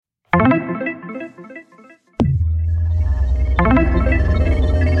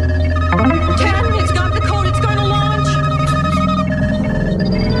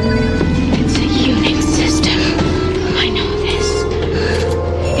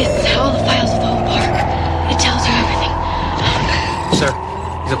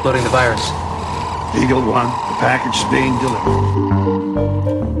He's uploading the virus. Eagle 1, the package is being delivered.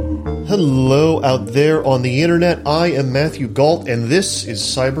 Hello out there on the internet. I am Matthew Galt, and this is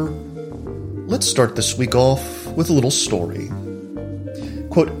Cyber. Let's start this week off with a little story.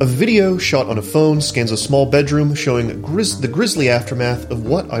 Quote, a video shot on a phone scans a small bedroom showing the grisly aftermath of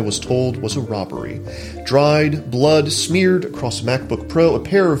what I was told was a robbery. Dried, blood smeared across a MacBook Pro, a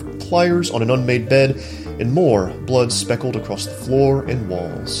pair of pliers on an unmade bed, and more blood speckled across the floor and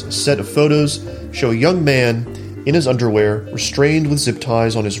walls. A set of photos show a young man in his underwear, restrained with zip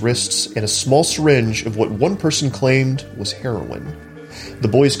ties on his wrists, and a small syringe of what one person claimed was heroin. The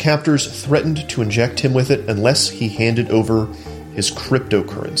boy's captors threatened to inject him with it unless he handed over his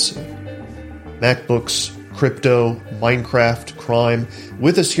cryptocurrency. MacBooks, crypto, Minecraft, crime.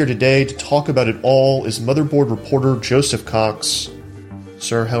 With us here today to talk about it all is Motherboard reporter Joseph Cox.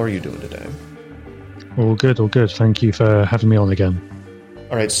 Sir, how are you doing today? All good, all good. Thank you for having me on again.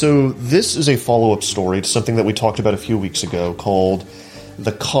 All right, so this is a follow-up story to something that we talked about a few weeks ago called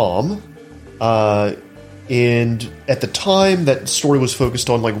The Calm. And at the time, that story was focused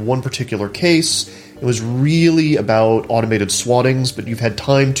on like one particular case. It was really about automated swattings, but you've had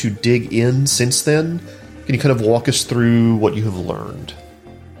time to dig in since then. Can you kind of walk us through what you have learned?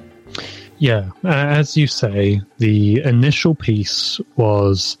 Yeah, as you say, the initial piece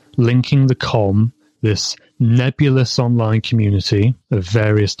was linking the COM, this nebulous online community of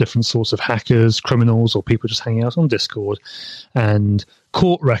various different sorts of hackers, criminals, or people just hanging out on Discord, and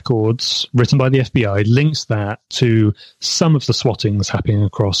court records written by the FBI links that to some of the swattings happening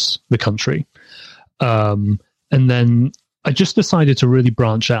across the country. And then I just decided to really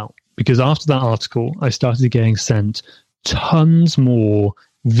branch out, because after that article, I started getting sent tons more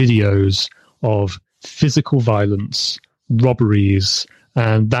videos of physical violence, robberies,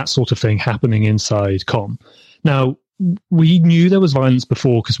 and that sort of thing happening inside COM. Now, we knew there was violence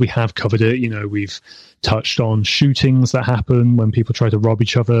before because we have covered it. You know, we've touched on shootings that happen when people try to rob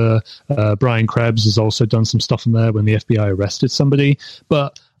each other. Brian Krebs has also done some stuff in there when the FBI arrested somebody.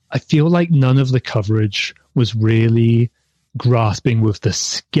 But I feel like none of the coverage was really grasping with the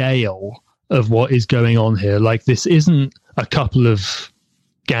scale of what is going on here. Like, this isn't a couple of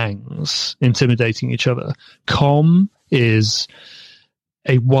gangs intimidating each other. COM is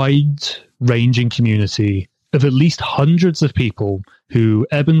a wide-ranging community of at least hundreds of people who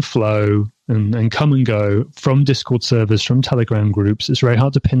ebb and flow and come and go from Discord servers, from Telegram groups. It's very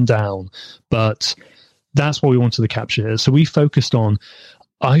hard to pin down, but that's what we wanted to capture here. So we focused on,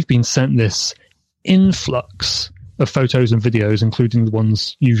 I've been sent this influx of photos and videos, including the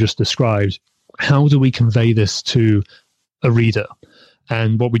ones you just described. How do we convey this to a reader?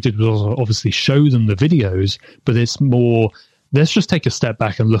 And what we did was obviously show them the videos, but it's more, let's just take a step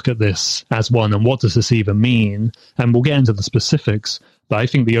back and look at this as one, and what does this even mean? And we'll get into the specifics, but I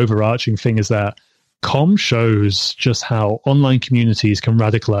think the overarching thing is that COM shows just how online communities can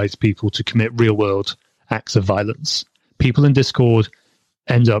radicalize people to commit real-world acts of violence. People in Discord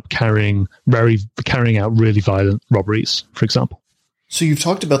end up carrying out really violent robberies, for example. So you've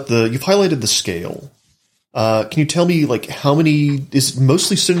talked about you've highlighted the scale. Can you tell me, like, how many, is it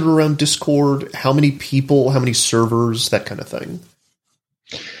mostly centered around Discord? How many people, how many servers, that kind of thing?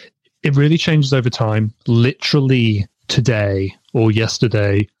 It really changes over time. Literally today or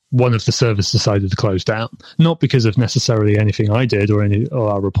yesterday, one of the servers decided to close down. Not because of necessarily anything I did or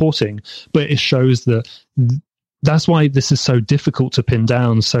our reporting, but it shows that that's why this is so difficult to pin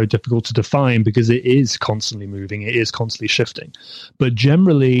down, so difficult to define, because it is constantly moving, it is constantly shifting. But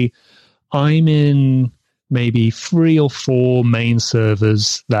generally, I'm in maybe 3 or 4 main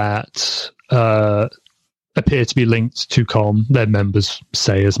servers that appear to be linked to COM. Their members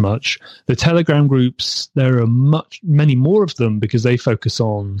say as much. The Telegram groups, there are many more of them because they focus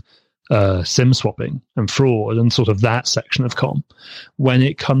on SIM swapping and fraud and sort of that section of COM. When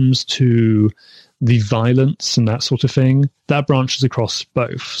it comes to the violence and that sort of thing, that branches across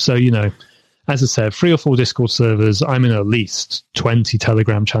both. So, you know, as I said, 3 or 4 Discord servers. I'm in at least 20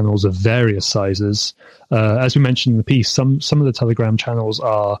 Telegram channels of various sizes. As we mentioned in the piece, some of the Telegram channels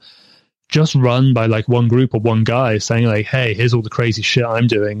are just run by like one group or one guy saying like, hey, here's all the crazy shit I'm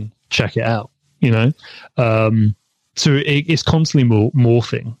doing. Check it out, you know? So it's constantly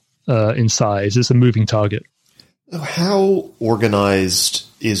morphing in size. It's a moving target. How organized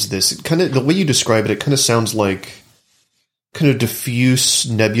is this? Kind of the way you describe it, it kind of sounds like kind of diffuse,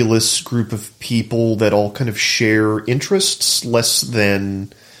 nebulous group of people that all kind of share interests, less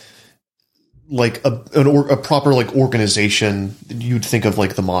than like a proper like organization you'd think of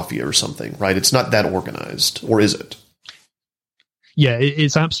like the mafia or something, right? It's not that organized, or is it? Yeah,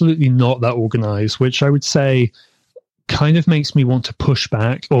 it's absolutely not that organized, which I would say kind of makes me want to push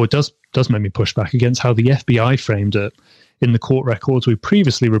back, or it does make me push back against how the FBI framed it in the court records we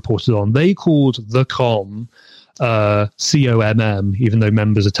previously reported on. They called the COM COMM, even though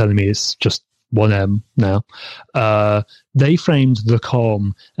members are telling me it's just one M now. They framed the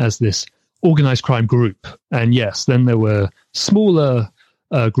COM as this organized crime group. And yes, then there were smaller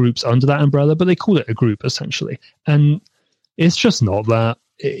groups under that umbrella, but they called it a group essentially. And it's just not that.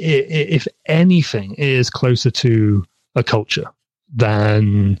 If anything, it is closer to a culture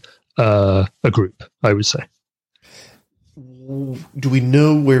than a group, I would say. Do we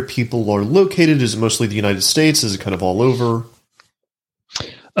know where people are located? Is it mostly the United States? Is it kind of all over?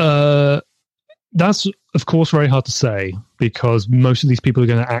 That's, of course, very hard to say because most of these people are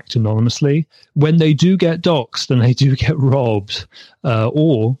going to act anonymously. When they do get doxxed and they do get robbed,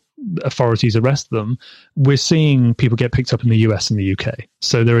 or authorities arrest them, we're seeing people get picked up in the US and the UK.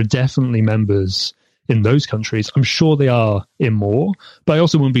 So there are definitely members in those countries. I'm sure they are in more, but I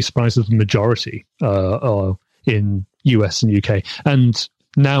also wouldn't be surprised if the majority are in US and UK. And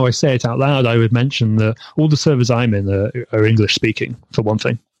now I say it out loud, I would mention that all the servers I'm in are English speaking, for one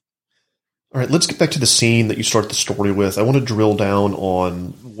thing. All right, let's get back to the scene that you start the story with. I want to drill down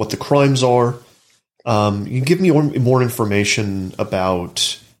on what the crimes are. You can give me more information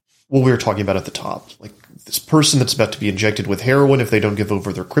about what we were talking about at the top, like this person that's about to be injected with heroin if they don't give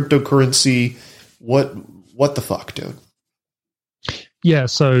over their cryptocurrency. What the fuck, dude? Yeah,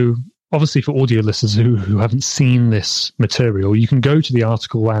 so obviously for audio listeners who haven't seen this material, you can go to the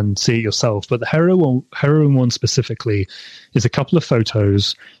article and see it yourself. But the heroin one specifically is a couple of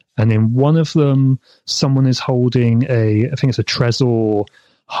photos, and in one of them, someone is holding I think it's a Trezor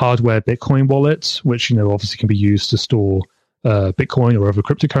hardware Bitcoin wallet, which, obviously can be used to store Bitcoin or other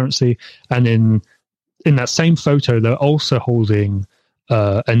cryptocurrency. And in that same photo, they're also holding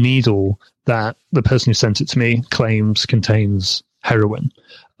a needle that the person who sent it to me claims contains heroin.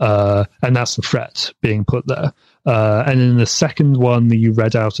 And that's the threat being put there. And in the second one that you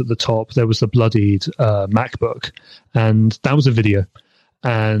read out at the top, there was the bloodied MacBook. And that was a video.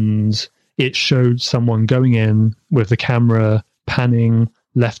 And it showed someone going in with the camera, panning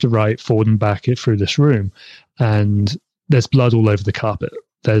left to right, forward and back through this room. And there's blood all over the carpet.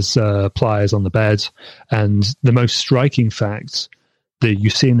 There's pliers on the bed. And the most striking fact that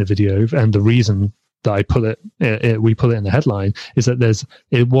you see in the video, and the reason that we put it in the headline, is that there's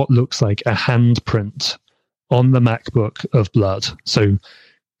what looks like a handprint on the MacBook of blood. So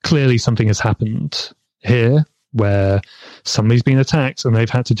clearly something has happened here where somebody's been attacked and they've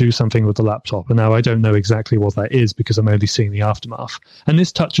had to do something with the laptop. And now I don't know exactly what that is because I'm only seeing the aftermath. And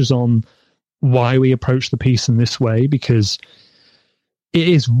this touches on why we approach the piece in this way, because it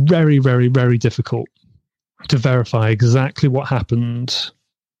is very, very, very difficult to verify exactly what happened,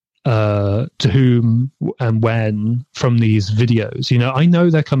 to whom and when from these videos. I know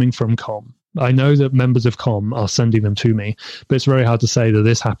they're coming from COM. I know that members of COM are sending them to me, but it's very hard to say that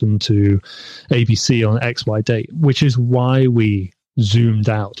this happened to ABC on XY date, which is why we zoomed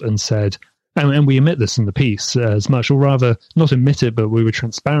out and said, and we admit this in the piece as much, or rather not admit it, but we were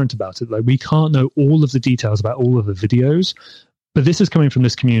transparent about it. Like, we can't know all of the details about all of the videos, but this is coming from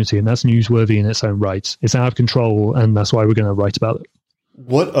this community, and that's newsworthy in its own right. It's out of control, and that's why we're going to write about it.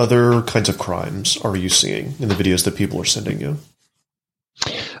 What other kinds of crimes are you seeing in the videos that people are sending you?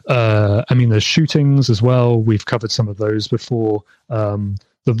 There's shootings as well. We've covered some of those before.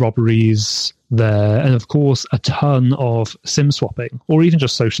 The robberies there, and of course a ton of SIM swapping, or even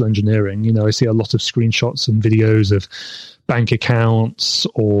just social engineering. I see a lot of screenshots and videos of bank accounts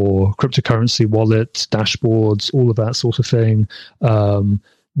or cryptocurrency wallets, dashboards, all of that sort of thing.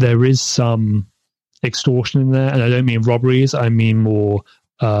 There is some extortion in there, and I don't mean robberies, I mean more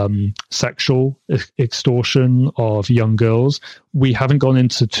sexual extortion of young girls. We haven't gone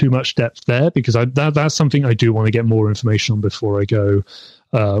into too much depth there because that's something I do want to get more information on before I go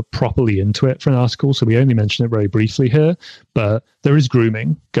properly into it for an article. So we only mention it very briefly here, but there is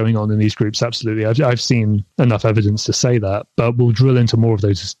grooming going on in these groups. Absolutely. I've seen enough evidence to say that, but we'll drill into more of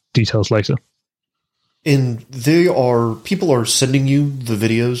those details later. And people are sending you the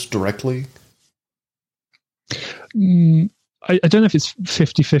videos directly? I don't know if it's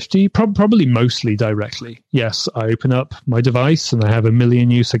 50-50, probably mostly directly. Yes, I open up my device and I have a million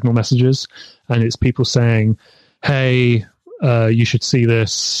new Signal messages, and it's people saying, hey, you should see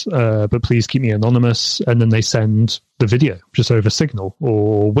this, but please keep me anonymous. And then they send the video just over Signal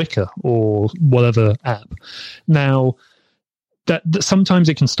or Wicker or whatever app. Now, that sometimes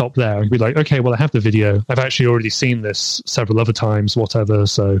it can stop there and be like, okay, well, I have the video. I've actually already seen this several other times, whatever.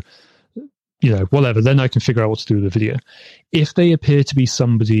 So, whatever, then I can figure out what to do with the video. If they appear to be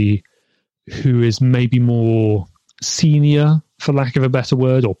somebody who is maybe more senior, for lack of a better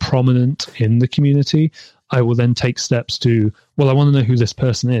word, or prominent in the community, I will then take steps to, well, I want to know who this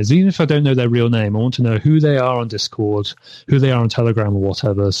person is. Even if I don't know their real name, I want to know who they are on Discord, who they are on Telegram or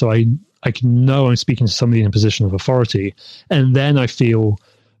whatever. So I can know I'm speaking to somebody in a position of authority. And then I feel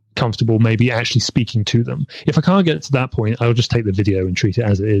comfortable maybe actually speaking to them. If I can't get to that point, I'll just take the video and treat it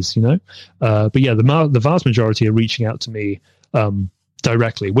as it is, you know? But yeah, the vast majority are reaching out to me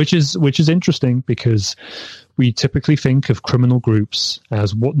directly, which is interesting, because we typically think of criminal groups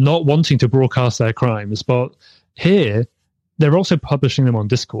as not wanting to broadcast their crimes, but here they're also publishing them on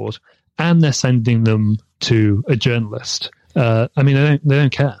Discord and they're sending them to a journalist. I mean, they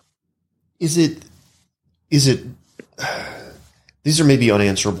don't care. Is it? These are maybe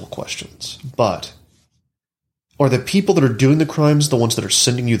unanswerable questions, but are the people that are doing the crimes the ones that are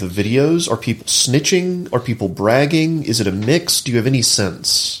sending you the videos? Are people snitching? Are people bragging? Is it a mix? Do you have any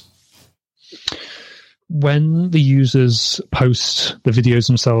sense? When the users post the videos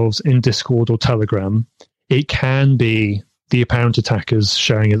themselves in Discord or Telegram, it can be the apparent attackers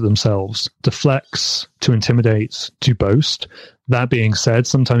sharing it themselves to flex, to intimidate, to boast. That being said,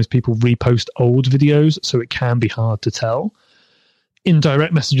 sometimes people repost old videos, so it can be hard to tell. In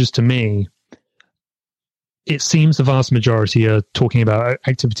direct messages to me, it seems the vast majority are talking about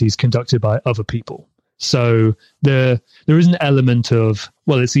activities conducted by other people. So there is an element of,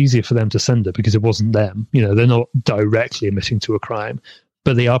 well, it's easier for them to send it because it wasn't them. You know, they're not directly admitting to a crime,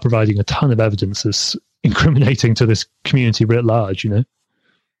 but they are providing a ton of evidence that's incriminating to this community writ large, you know?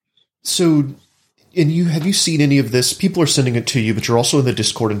 So, have you seen any of this? People are sending it to you, but you're also in the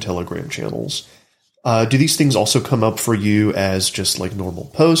Discord and Telegram channels. Do these things also come up for you as just like normal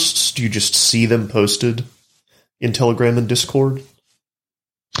posts? Do you just see them posted in Telegram and Discord?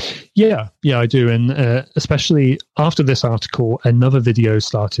 Yeah, I do. And especially after this article, another video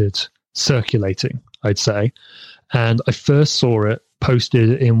started circulating, I'd say. And I first saw it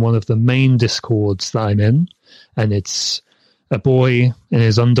posted in one of the main Discords that I'm in. And it's a boy in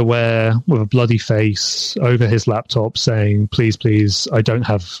his underwear with a bloody face over his laptop saying, please, I don't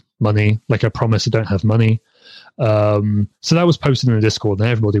have money. Like, I promise I don't have money. So that was posted in the Discord and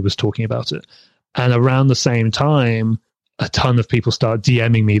everybody was talking about it. And around the same time, a ton of people start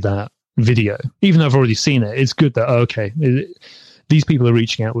DMing me that video. Even though I've already seen it, it's good that, these people are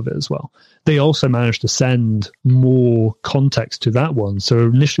reaching out with it as well. They also managed to send more context to that one. So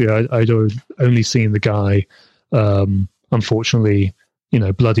initially, I'd only seen the guy, unfortunately,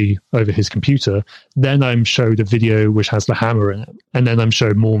 bloody over his computer. Then I'm showed a video which has the hammer in it. And then I'm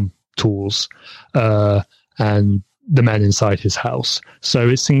showed more tools and the man inside his house. So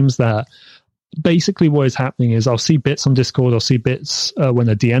it seems that basically what is happening is I'll see bits on Discord, I'll see bits when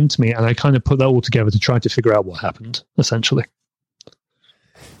they're DM'd to me, and I kind of put that all together to try to figure out what happened, essentially.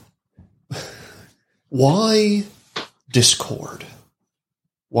 Why Discord?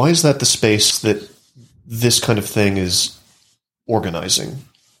 Why is that the space that this kind of thing is organizing?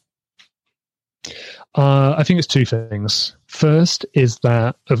 I think it's two things. First is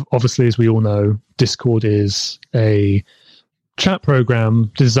that, obviously, as we all know, Discord is a chat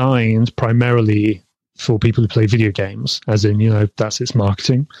program designed primarily for people who play video games, as in, that's its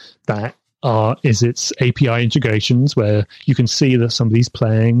marketing. That is its API integrations where you can see that somebody's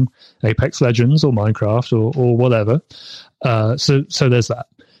playing Apex Legends or Minecraft or whatever. So there's that.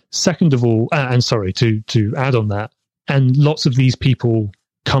 Second of all, and sorry, to add on that, and lots of these people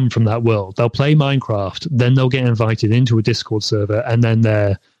come from that world. They'll play Minecraft, then they'll get invited into a Discord server, and then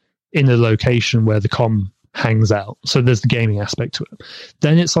they're in a location where the comm hangs out. So there's the gaming aspect to it.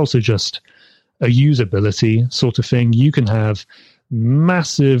 Then it's also just a usability sort of thing. You can have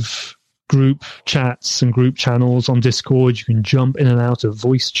massive group chats and group channels on Discord. You can jump in and out of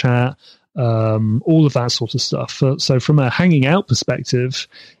voice chat, all of that sort of stuff. So from a hanging out perspective,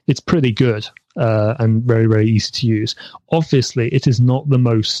 it's pretty good and very, very easy to use. Obviously, it is not the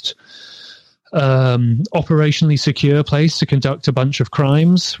most operationally secure place to conduct a bunch of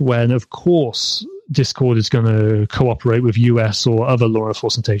crimes when, of course, Discord is going to cooperate with US or other law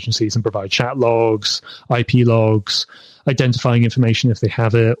enforcement agencies and provide chat logs, IP logs, identifying information if they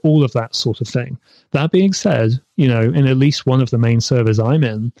have it, all of that sort of thing. That being said, in at least one of the main servers I'm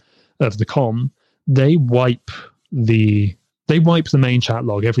in of the comm, they wipe the main chat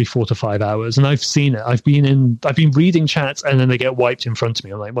log every 4 to 5 hours, and I've seen it. I've been reading chats, and then they get wiped in front of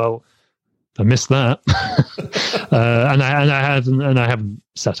me. I'm like, well, I missed that, and I haven't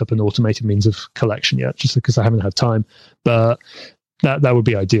set up an automated means of collection yet, just because I haven't had time. But that would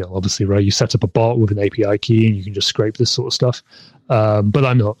be ideal, obviously, right? You set up a bot with an API key, and you can just scrape this sort of stuff. But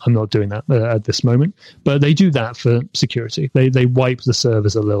I'm not doing that at this moment. But they do that for security. They wipe the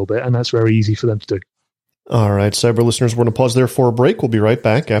servers a little bit, and that's very easy for them to do. All right, cyber listeners, we're going to pause there for a break. We'll be right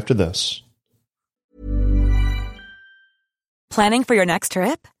back after this. Planning for your next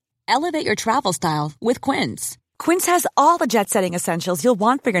trip? Elevate your travel style with Quince. Quince has all the jet-setting essentials you'll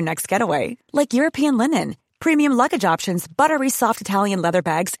want for your next getaway, like European linen, premium luggage options, buttery soft Italian leather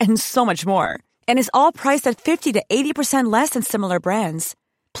bags, and so much more. And is all priced at 50 to 80% less than similar brands.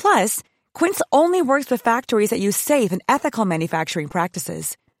 Plus, Quince only works with factories that use safe and ethical manufacturing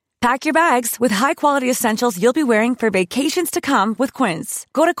practices. Pack your bags with high-quality essentials you'll be wearing for vacations to come with Quince.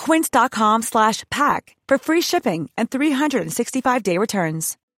 Go to quince.com/pack for free shipping and 365-day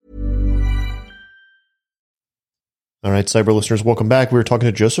returns. All right, cyber listeners, welcome back. We were talking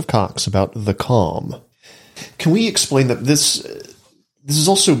to Joseph Cox about the Calm. Can we explain that this is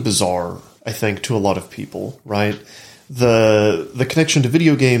also bizarre, I think, to a lot of people, right? The connection to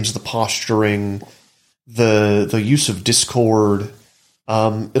video games, the posturing, the use of Discord.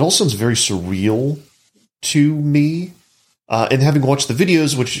 It all sounds very surreal to me. And having watched the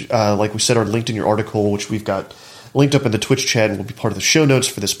videos, which, like we said, are linked in your article, which we've got linked up in the Twitch chat and will be part of the show notes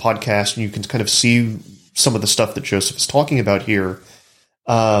for this podcast, and you can kind of see some of the stuff that Joseph is talking about here.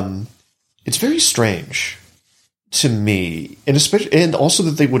 It's very strange to me, and also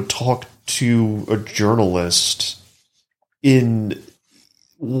that they would talk to a journalist.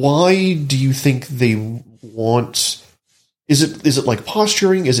 Why do you think they want? Is it like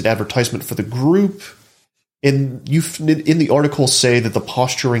posturing? Is it advertisement for the group? And you in the article say that the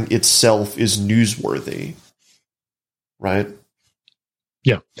posturing itself is newsworthy, right?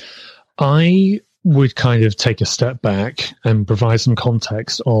 Yeah. I would kind of take a step back and provide some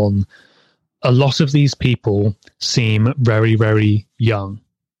context on a lot of these people seem very, very young,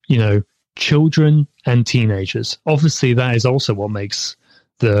 children and teenagers. Obviously, that is also what makes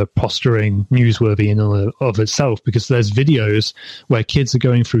the posturing newsworthy in and of itself, because there's videos where kids are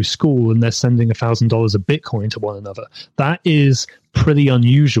going through school and they're sending $1,000 of Bitcoin to one another. That is pretty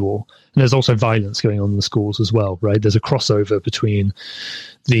unusual. And there's also violence going on in the schools as well, right? There's a crossover between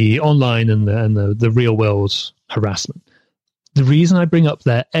the online and the real world harassment. The reason I bring up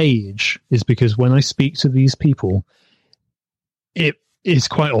their age is because when I speak to these people, it is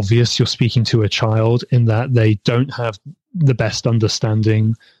quite obvious you're speaking to a child in that they don't have the best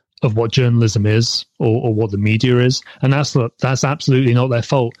understanding of what journalism is or what the media is. And that's absolutely not their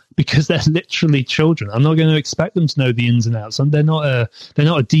fault, because they're literally children. I'm not going to expect them to know the ins and outs. And they're not a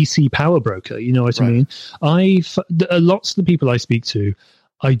DC power broker. You know what I mean? Lots of the people I speak to,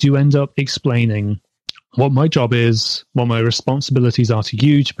 I do end up explaining what my job is, what my responsibilities are to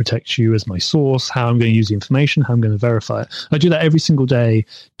you to protect you as my source, how I'm going to use the information, how I'm going to verify it. I do that every single day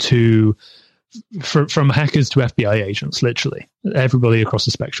from hackers to FBI agents, literally everybody across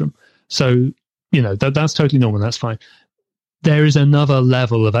the spectrum. So, that's totally normal. That's fine. There is another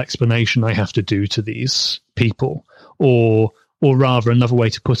level of explanation I have to do to these people, or rather, another way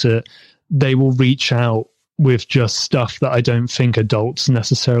to put it, they will reach out with just stuff that I don't think adults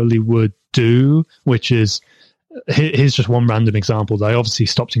necessarily would do, which is, here's just one random example that I obviously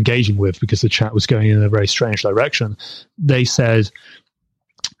stopped engaging with because the chat was going in a very strange direction. They said,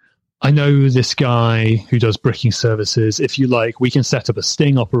 I know this guy who does bricking services. If you like, we can set up a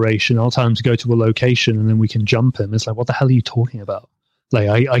sting operation. I'll tell him to go to a location and then we can jump him. It's like, what the hell are you talking about?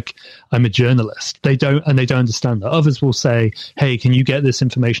 Like, I'm a journalist. They don't understand that. Others will say, hey, can you get this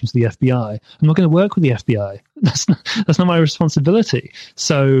information to the FBI? I'm not going to work with the FBI. That's not my responsibility.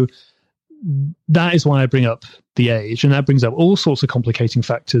 So that is why I bring up the age, and that brings up all sorts of complicating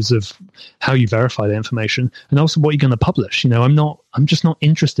factors of how you verify the information and also what you're going to publish. I'm just not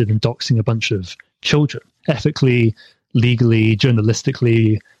interested in doxing a bunch of children, ethically, legally,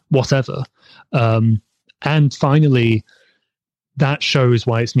 journalistically, whatever. And finally, that shows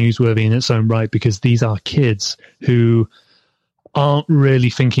why it's newsworthy in its own right, because these are kids who aren't really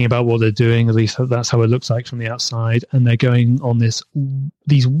thinking about what they're doing. At least that's how it looks like from the outside. And they're going on these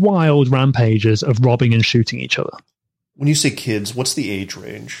wild rampages of robbing and shooting each other. When you say kids, what's the age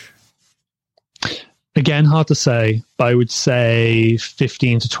range? Again, hard to say, but I would say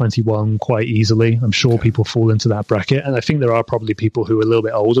 15 to 21 quite easily. I'm sure people fall into that bracket. And I think there are probably people who are a little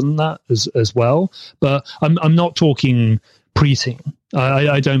bit older than that as well. But I'm not talking preteen.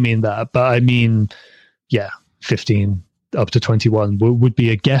 I don't mean that, but I mean, 15 up to 21 would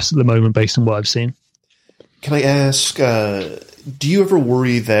be a guess at the moment based on what I've seen. Can I ask, do you ever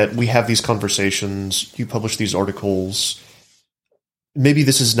worry that we have these conversations, you publish these articles, maybe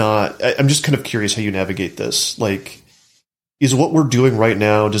this is not, I'm just kind of curious how you navigate this. Like, is what we're doing right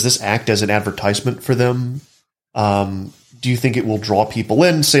now, does this act as an advertisement for them? Do you think it will draw people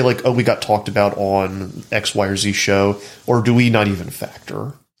in, say like, oh, we got talked about on X, Y, or Z show, or do we not even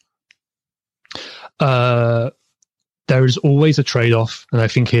factor? there is always a trade-off, and I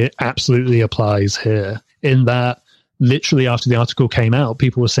think it absolutely applies here, in that literally after the article came out,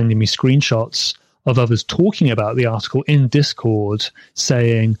 people were sending me screenshots of others talking about the article in Discord,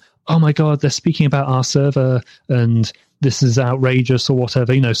 saying, oh my God, they're speaking about our server and this is outrageous or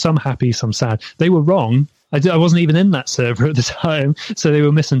whatever. You know, some happy, some sad. They were wrong. I wasn't even in that server at the time, so they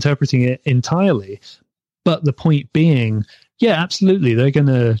were misinterpreting it entirely. But the point being, yeah, absolutely, they're going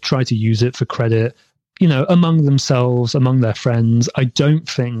to try to use it for credit, you know, among themselves, among their friends. I don't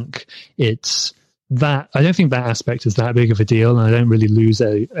think that aspect is that big of a deal, and I don't really lose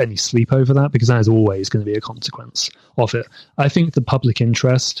any sleep over that, because that is always going to be a consequence of it. I think the public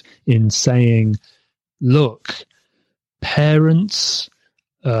interest in saying, look, parents,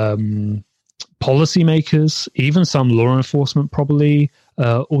 policymakers, even some law enforcement probably,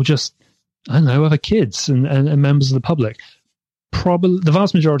 or just, I don't know, other kids and members of the public, probably the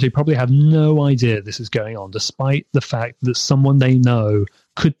vast majority probably have no idea this is going on, despite the fact that someone they know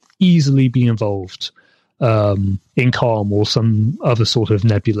could easily be involved in COM or some other sort of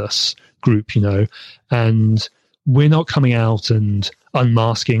nebulous group, you know. And we're not coming out and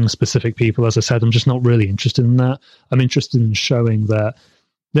unmasking specific people. As I said, I'm just not really interested in that. I'm interested in showing that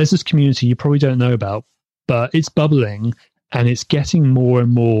there's this community you probably don't know about, but it's bubbling and it's getting more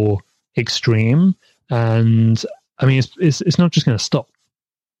and more extreme. And I mean, it's not just going to stop.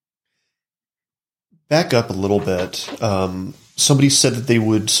 Back up a little bit. Somebody said that they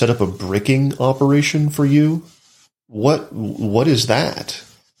would set up a bricking operation for you. What is that?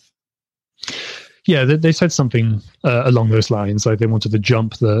 Yeah, they said something along those lines. Like they wanted to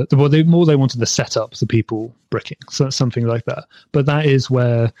jump they wanted to set up the people bricking, so something like that. But that is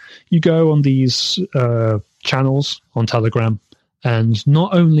where you go on these channels on Telegram, and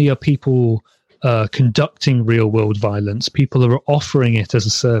not only are people conducting real world violence, people are offering it as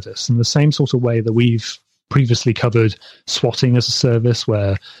a service in the same sort of way that we've previously covered swatting as a service,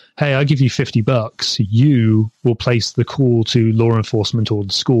 where, hey, I give you $50, you will place the call to law enforcement or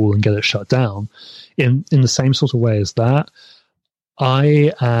the school and get it shut down. In the same sort of way as that,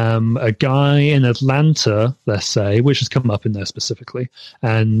 I am a guy in Atlanta, let's say, which has come up in there specifically,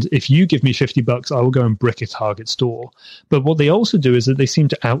 and if you give me $50, I will go and brick a Target store. But what they also do is that they seem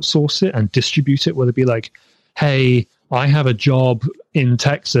to outsource it and distribute it, where they'd be like, hey, I have a job in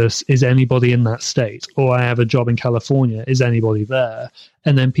Texas, is anybody in that state? Or I have a job in California, is anybody there?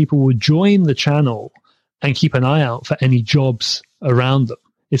 And then people would join the channel and keep an eye out for any jobs around them.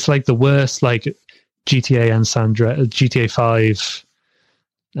 It's like the worst, like GTA 5,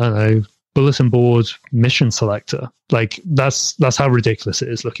 I don't know, bulletin board mission selector. Like that's how ridiculous it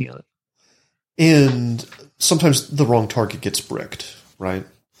is looking at it. And sometimes the wrong target gets bricked, right?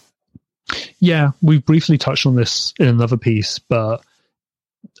 Yeah, we briefly touched on this in another piece, but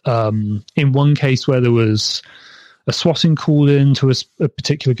in one case where there was a swatting called in to a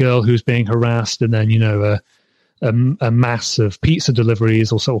particular girl who was being harassed, and then, you know, a mass of pizza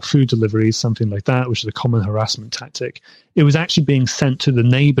deliveries or food deliveries, something like that, which is a common harassment tactic. It was actually being sent to the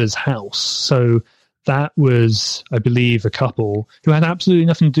neighbor's house. So that was, I believe, a couple who had absolutely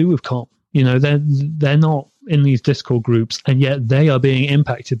nothing to do with COM. You know, they're not in these Discord groups, and yet they are being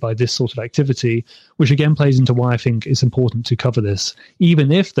impacted by this sort of activity, which again plays into why I think it's important to cover this,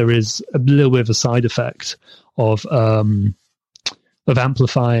 even if there is a little bit of a side effect of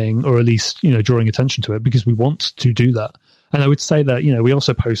amplifying, or at least, you know, drawing attention to it, because we want to do that. And I would say that, you know, we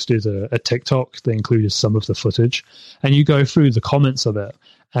also posted a TikTok that included some of the footage, and you go through the comments of it,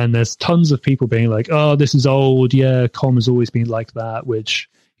 and there's tons of people being like, oh, this is old. Yeah, COM has always been like that, which,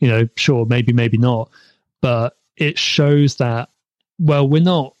 you know, sure, maybe not. But it shows that, well, we're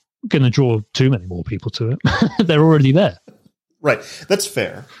not going to draw too many more people to it. They're already there. Right. That's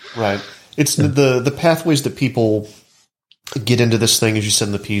fair. Right. It's the pathways that people get into this thing, as you said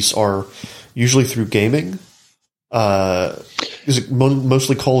in the piece, are usually through gaming. Is it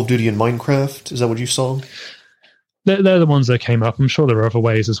mostly Call of Duty and Minecraft? Is that what you saw? They're the ones that came up. I'm sure there are other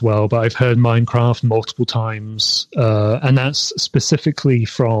ways as well, but I've heard Minecraft multiple times, and that's specifically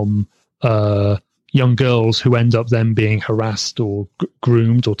from young girls who end up then being harassed or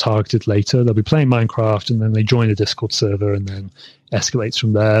groomed or targeted later. They'll be playing Minecraft, and then they join a Discord server, and then escalates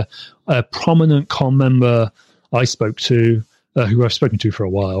from there. A prominent COM member I spoke to, who I've spoken to for a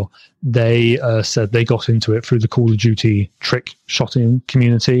while, they said they got into it through the Call of Duty trick shotting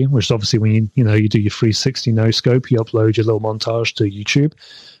community, which is obviously when you do your 360 no scope, you upload your little montage to YouTube.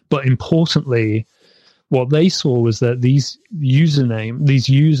 But importantly, what they saw was that these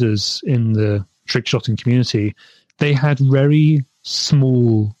users in the trick shotting community, they had very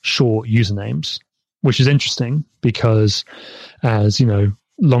small, short usernames, which is interesting because, as you know,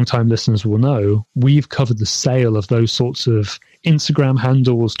 long-time listeners will know, we've covered the sale of those sorts of Instagram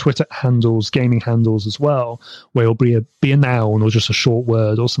handles, Twitter handles, gaming handles as well, where it'll be a noun or just a short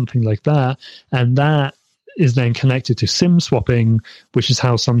word or something like that. And that is then connected to SIM swapping, which is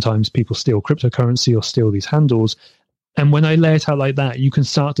how sometimes people steal cryptocurrency or steal these handles. And when I lay it out like that, you can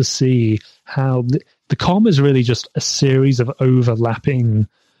start to see how the com is really just a series of overlapping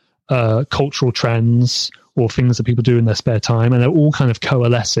cultural trends or things that people do in their spare time, and they're all kind of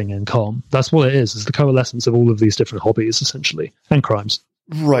coalescing in com. That's what it is the coalescence of all of these different hobbies, essentially, and crimes.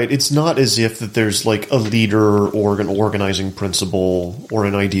 Right. It's not as if that there's like a leader or an organizing principle or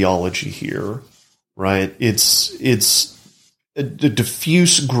an ideology here, right? It's a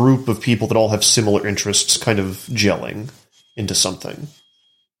diffuse group of people that all have similar interests kind of gelling into something.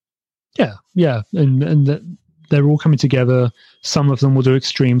 Yeah. And they're all coming together. Some of them will do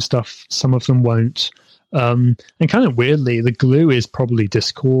extreme stuff. Some of them won't. And kind of weirdly, the glue is probably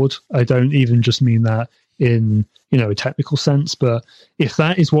Discord. I don't even just mean that in, a technical sense, but if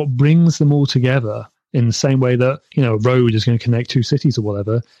that is what brings them all together in the same way that, a road is going to connect two cities or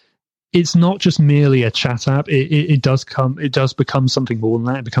whatever, it's not just merely a chat app. It does become something more than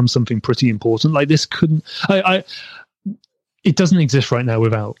that. It becomes something pretty important. Like this it doesn't exist right now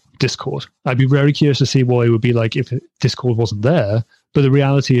without Discord. I'd be very curious to see what it would be like if Discord wasn't there. But the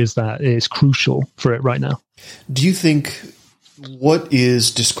reality is that it's crucial for it right now. Do you think, what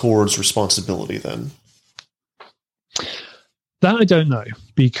is Discord's responsibility then? That I don't know,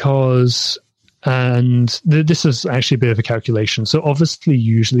 because, and this is actually a bit of a calculation. So obviously,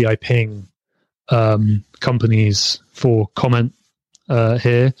 usually I ping companies for comment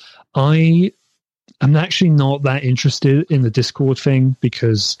here. I am actually not that interested in the Discord thing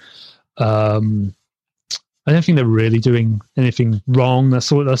because I don't think they're really doing anything wrong. That's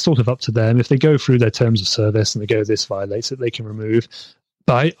sort of up to them. If they go through their terms of service and they go, this violates it, they can remove.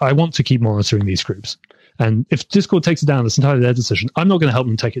 But I want to keep monitoring these groups. And if Discord takes it down, that's entirely their decision. I'm not going to help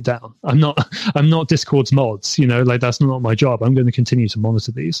them take it down. I'm not Discord's mods, that's not my job. I'm going to continue to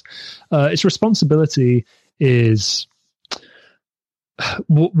monitor these. Its responsibility is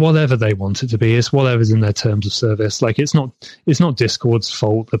whatever they want it to be. It's whatever's in their terms of service. Like it's not Discord's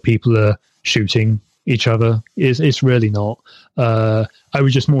fault that people are shooting each other. It's really not. I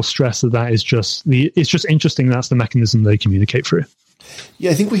would just more stress that is just it's just interesting. That's the mechanism they communicate through. Yeah,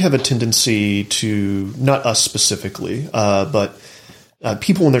 I think we have a tendency to, not us specifically, but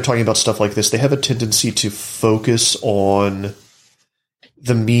people when they're talking about stuff like this, they have a tendency to focus on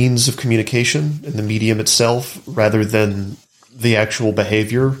the means of communication and the medium itself rather than the actual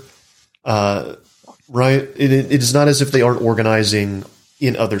behavior. Right? It is not as if they aren't organizing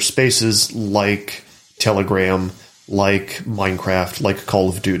in other spaces like Telegram, like Minecraft, like Call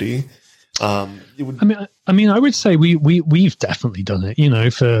of Duty. I would say we've definitely done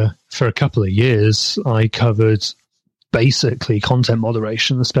it. For a couple of years, I covered basically content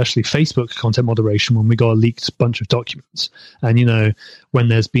moderation, especially Facebook content moderation, when we got a leaked bunch of documents. And when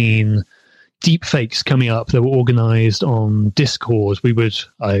there's been deep fakes coming up that were organized on Discord, we would,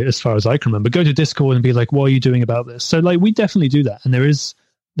 as far as I can remember, go to Discord and be like, "What are you doing about this?" So, we definitely do that, and there is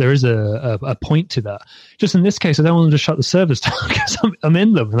a point to that. Just in this case, I don't want them to shut the servers down because I'm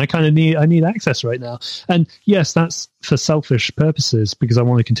in them and I need access right now. And yes, that's for selfish purposes because I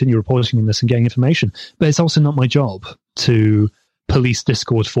want to continue reporting on this and getting information. But it's also not my job to police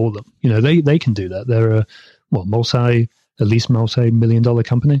Discord for them. They can do that. They're a multi-million-dollar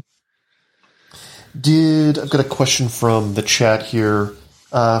company. I've got a question from the chat here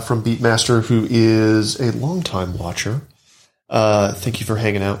from Beatmaster, who is a longtime watcher. Thank you for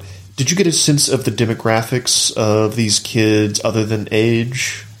hanging out. Did you get a sense of the demographics of these kids other than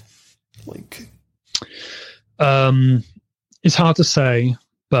age? It's hard to say,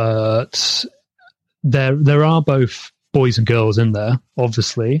 but there are both boys and girls in there,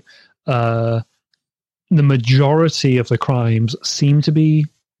 obviously. The majority of the crimes seem to be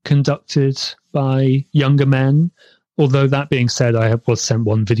conducted by younger men. Although that being said, I was sent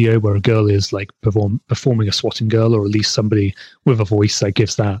one video where a girl is performing a swatting girl, or at least somebody with a voice that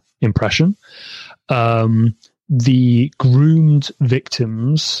gives that impression. The groomed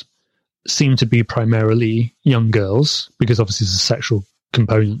victims seem to be primarily young girls because obviously there's a sexual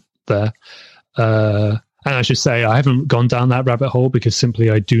component there. And I should say I haven't gone down that rabbit hole because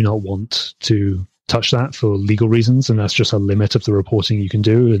simply I do not want to touch that for legal reasons, and that's just a limit of the reporting you can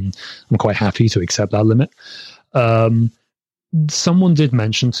do, and I'm quite happy to accept that limit. Someone did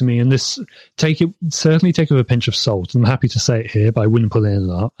mention to me, and certainly take it with a pinch of salt, I'm happy to say it here, but I wouldn't put it in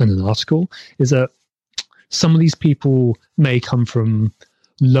an article, is that some of these people may come from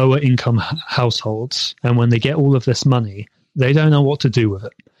lower income households, and when they get all of this money, They don't know what to do with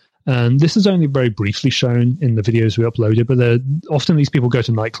it. And this is only very briefly shown in the videos we uploaded, but often these people go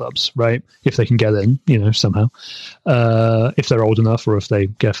to nightclubs, right? If they can get in, somehow, if they're old enough or if they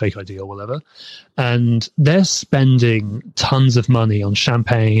get a fake ID or whatever. And they're spending tons of money on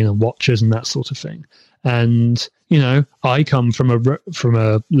champagne and watches and that sort of thing. And, I come from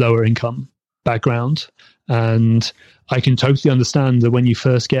a lower income background, and I can totally understand that when you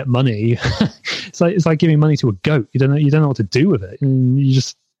first get money, it's like giving money to a goat. You don't know what to do with it, and you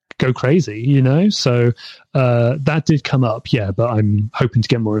just go crazy, So that did come up, yeah. But I'm hoping to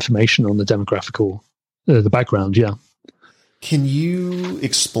get more information on the demographical, the background, yeah. Can you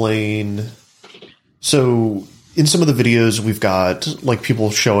explain? So in some of the videos, we've got like people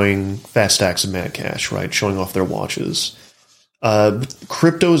showing fast stacks of mad cash, right? Showing off their watches.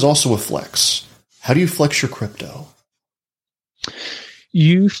 Crypto is also a flex. How do you flex your crypto?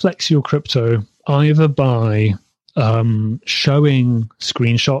 You flex your crypto either by showing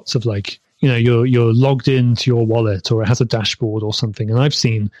screenshots of you're logged into your wallet, or it has a dashboard or something. And I've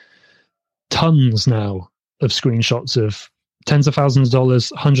seen tons now of screenshots of tens of thousands of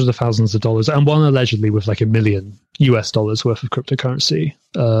dollars, hundreds of thousands of dollars, and one allegedly with $1 million worth of cryptocurrency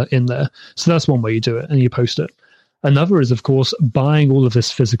in there. So that's one way you do it, and you post it. Another is, of course, buying all of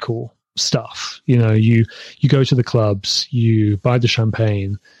this physical stuff. You go to the clubs, you buy the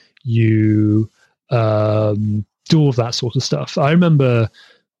champagne, you do all of that sort of stuff. I remember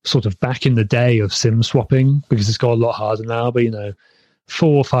sort of back in the day of SIM swapping, because it's got a lot harder now, but 4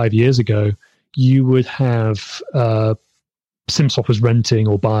 or 5 years ago, you would have SIM swappers renting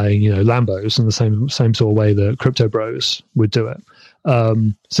or buying, Lambos in the same sort of way that crypto bros would do it.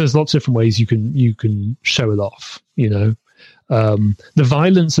 So there's lots of different ways you can show it off. The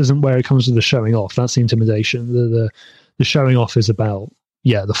violence isn't where it comes to the showing off. That's the intimidation. The showing off is about,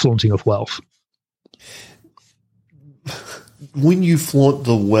 the flaunting of wealth. When you flaunt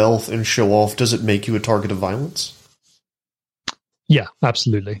the wealth and show off, does it make you a target of violence? Yeah,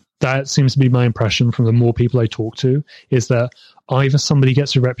 absolutely. That seems to be my impression from the more people I talk to, is that either somebody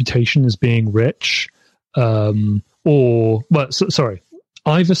gets a reputation as being rich, either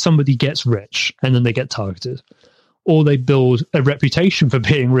somebody gets rich and then they get targeted, or they build a reputation for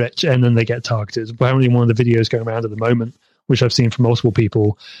being rich and then they get targeted. Apparently one of the videos going around at the moment, which I've seen from multiple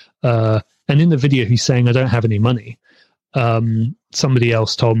people, and in the video he's saying, I don't have any money. Somebody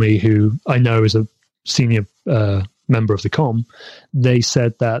else told me, who I know is a senior member of the com, they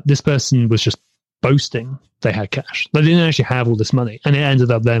said that this person was just boasting they had cash. They didn't actually have all this money, and it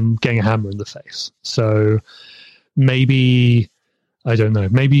ended up them getting a hammer in the face. So maybe, I don't know,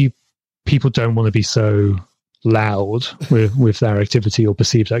 maybe people don't want to be so loud with their activity or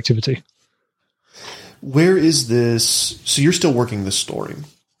perceived activity. Where is this? So you're still working this story.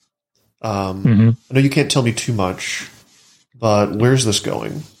 I know you can't tell me too much, but where's this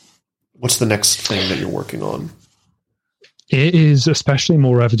going? What's the next thing that you're working on? It is especially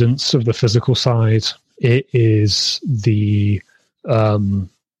more evidence of the physical side. It is the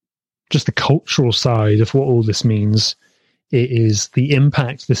just the cultural side of what all this means. It is the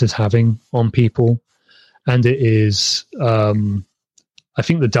impact this is having on people. And it is, I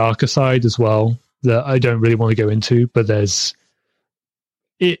think, the darker side as well, that I don't really want to go into, but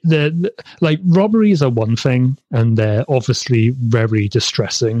robberies are one thing, and they're obviously very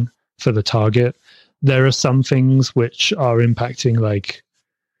distressing for the target. There are some things which are impacting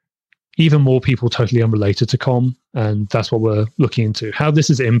even more people totally unrelated to com, and that's what we're looking into, how this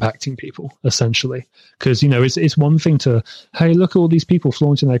is impacting people, essentially. Because, it's one thing to, hey, look at all these people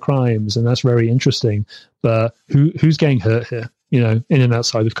flaunting their crimes, and that's very interesting, but who's getting hurt here, in and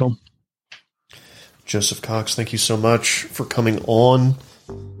outside of com? Joseph Cox, thank you so much for coming on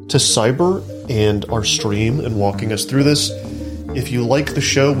to Cyber and our stream and walking us through this. If you like the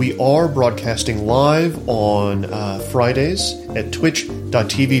show, we are broadcasting live on Fridays at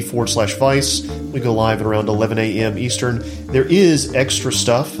twitch.tv/Vice. We go live at around 11 a.m. Eastern. There is extra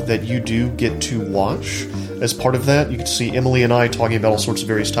stuff that you do get to watch. As part of that, you can see Emily and I talking about all sorts of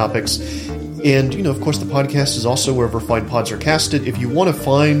various topics. And, of course, the podcast is also wherever fine pods are casted. If you want to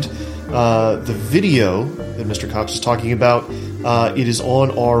find the video that Mr. Cox is talking about, it is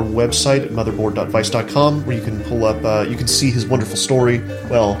on our website at motherboard.vice.com, where you can pull up, you can see his wonderful story.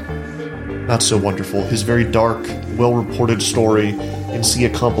 Well, not so wonderful. His very dark, well-reported story, and see a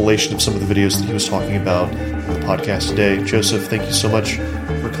compilation of some of the videos that he was talking about on the podcast today. Joseph, thank you so much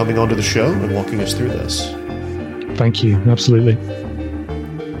for coming onto the show and walking us through this. Thank you. Absolutely.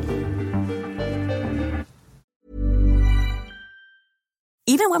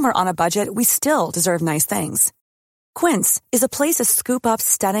 Even when we're on a budget, we still deserve nice things. Quince is a place to scoop up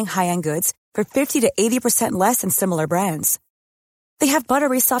stunning high-end goods for 50 to 80% less than similar brands. They have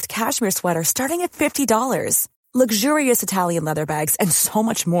buttery soft cashmere sweaters starting at $50, luxurious Italian leather bags, and so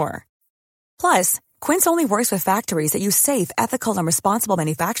much more. Plus, Quince only works with factories that use safe, ethical, and responsible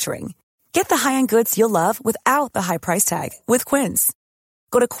manufacturing. Get the high-end goods you'll love without the high price tag with Quince.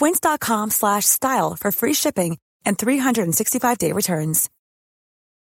 Go to quince.com/style for free shipping and 365-day returns.